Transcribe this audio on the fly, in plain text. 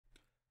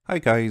Hi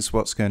guys,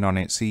 what's going on?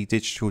 It's the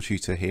Digital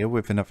Tutor here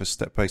with another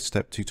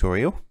step-by-step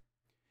tutorial.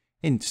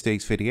 In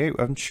today's video,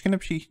 I'm just going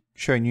to be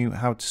showing you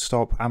how to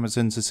stop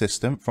Amazon's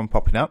Assistant from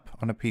popping up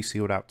on a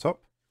PC or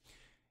laptop.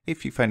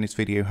 If you found this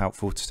video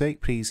helpful today,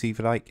 please leave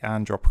a like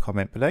and drop a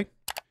comment below.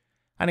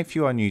 And if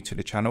you are new to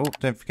the channel,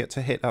 don't forget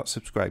to hit that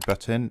subscribe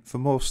button for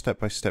more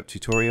step-by-step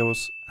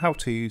tutorials,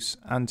 how-tos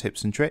and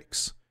tips and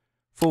tricks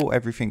for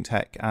everything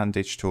tech and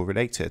digital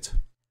related.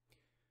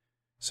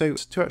 So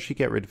to actually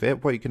get rid of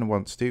it, what you're going to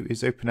want to do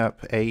is open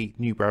up a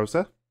new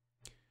browser,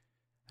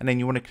 and then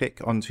you want to click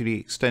onto the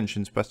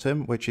extensions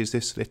button, which is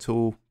this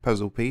little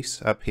puzzle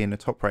piece up here in the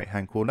top right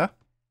hand corner.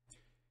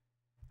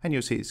 And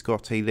you'll see it's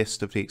got a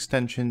list of the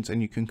extensions,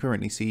 and you can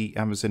currently see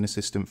Amazon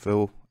Assistant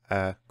for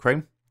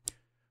Chrome.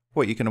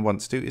 What you're going to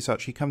want to do is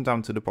actually come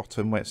down to the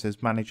bottom where it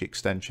says Manage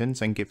Extensions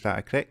and give that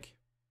a click.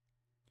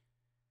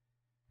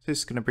 So this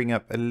is going to bring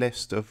up a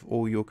list of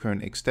all your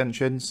current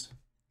extensions.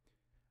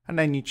 And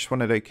then you just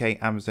want to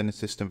locate Amazon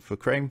Assistant for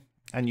Chrome,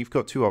 and you've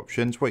got two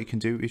options. What you can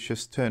do is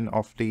just turn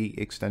off the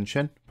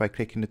extension by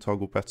clicking the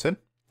toggle button,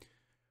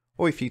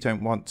 or if you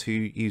don't want to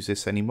use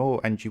this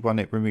anymore and you want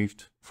it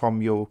removed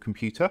from your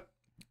computer,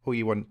 all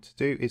you want to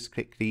do is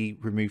click the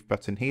remove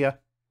button here,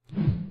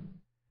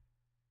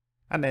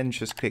 and then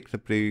just click the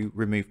blue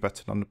remove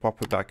button on the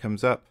pop-up that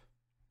comes up,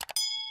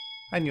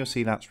 and you'll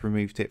see that's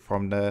removed it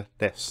from the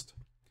list.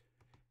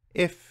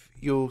 If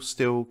you're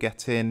still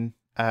getting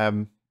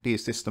the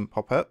Assistant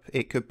pop-up,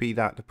 it could be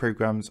that the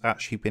program's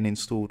actually been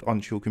installed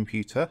onto your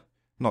computer,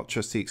 not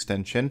just the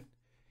extension,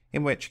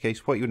 in which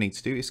case what you'll need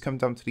to do is come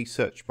down to the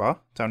search bar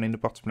down in the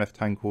bottom left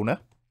hand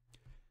corner,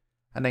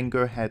 and then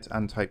go ahead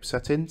and type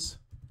settings,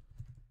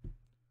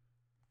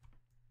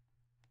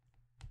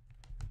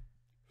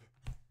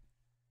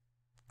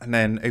 and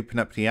then open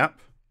up the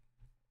app,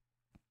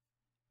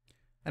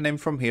 and then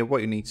from here what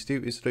you need to do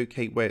is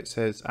locate where it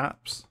says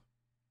apps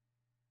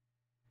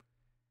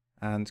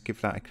and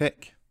give that a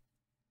click.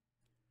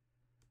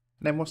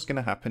 And then what's going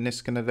to happen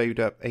is going to load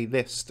up a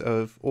list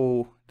of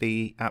all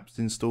the apps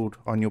installed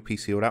on your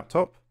PC or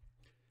laptop.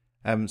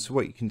 So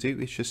what you can do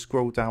is just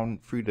scroll down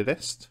through the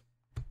list,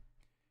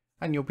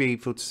 and you'll be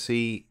able to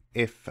see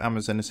if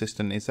Amazon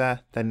Assistant is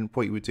there. Then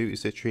what you would do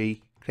is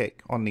literally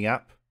click on the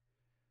app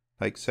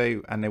like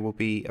so, and there will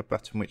be a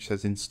button which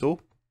says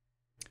install.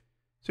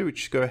 So we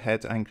just go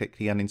ahead and click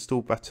the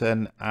uninstall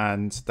button,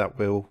 and that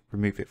will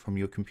remove it from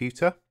your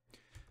computer.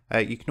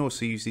 You can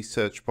also use the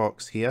search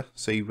box here,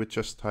 so you would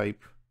just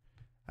type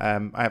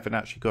I haven't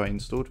actually got it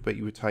installed, but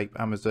you would type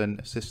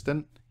Amazon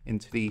Assistant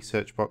into the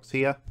search box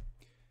here.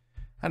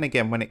 And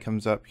again, when it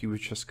comes up, you would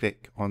just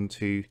click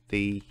onto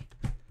the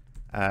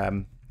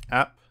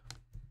app,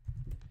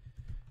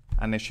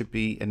 and there should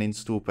be an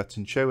install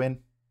button showing.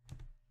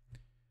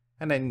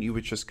 And then you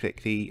would just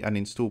click the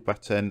uninstall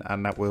button,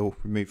 and that will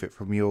remove it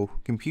from your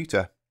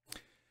computer.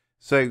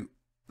 So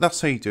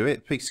that's how you do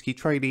it. Basically,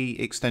 try the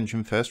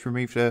extension first,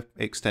 remove the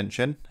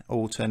extension,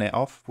 or turn it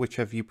off,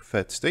 whichever you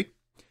prefer to do.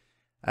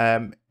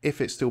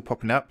 If it's still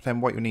popping up, then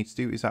what you'll need to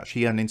do is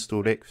actually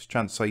uninstall it, because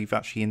chances are you've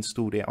actually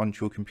installed it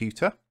onto your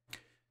computer.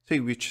 So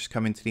you would just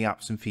come into the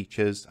apps and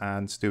features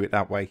and do it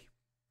that way.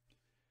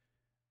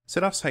 So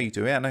that's how you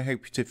do it, and I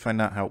hope you did find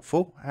that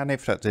helpful. And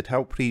if that did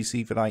help, please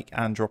leave a like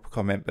and drop a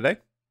comment below.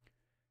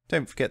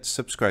 Don't forget to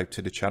subscribe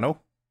to the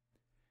channel.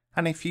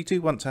 And if you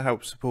do want to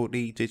help support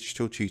the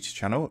Digital Tutor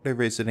channel,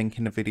 there is a link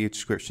in the video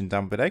description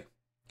down below.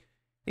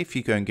 If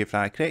you go and give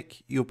that a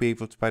click, you'll be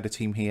able to buy the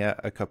team here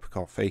a cup of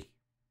coffee.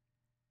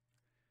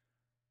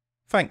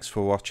 Thanks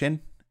for watching,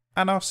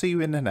 and I'll see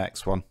you in the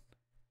next one.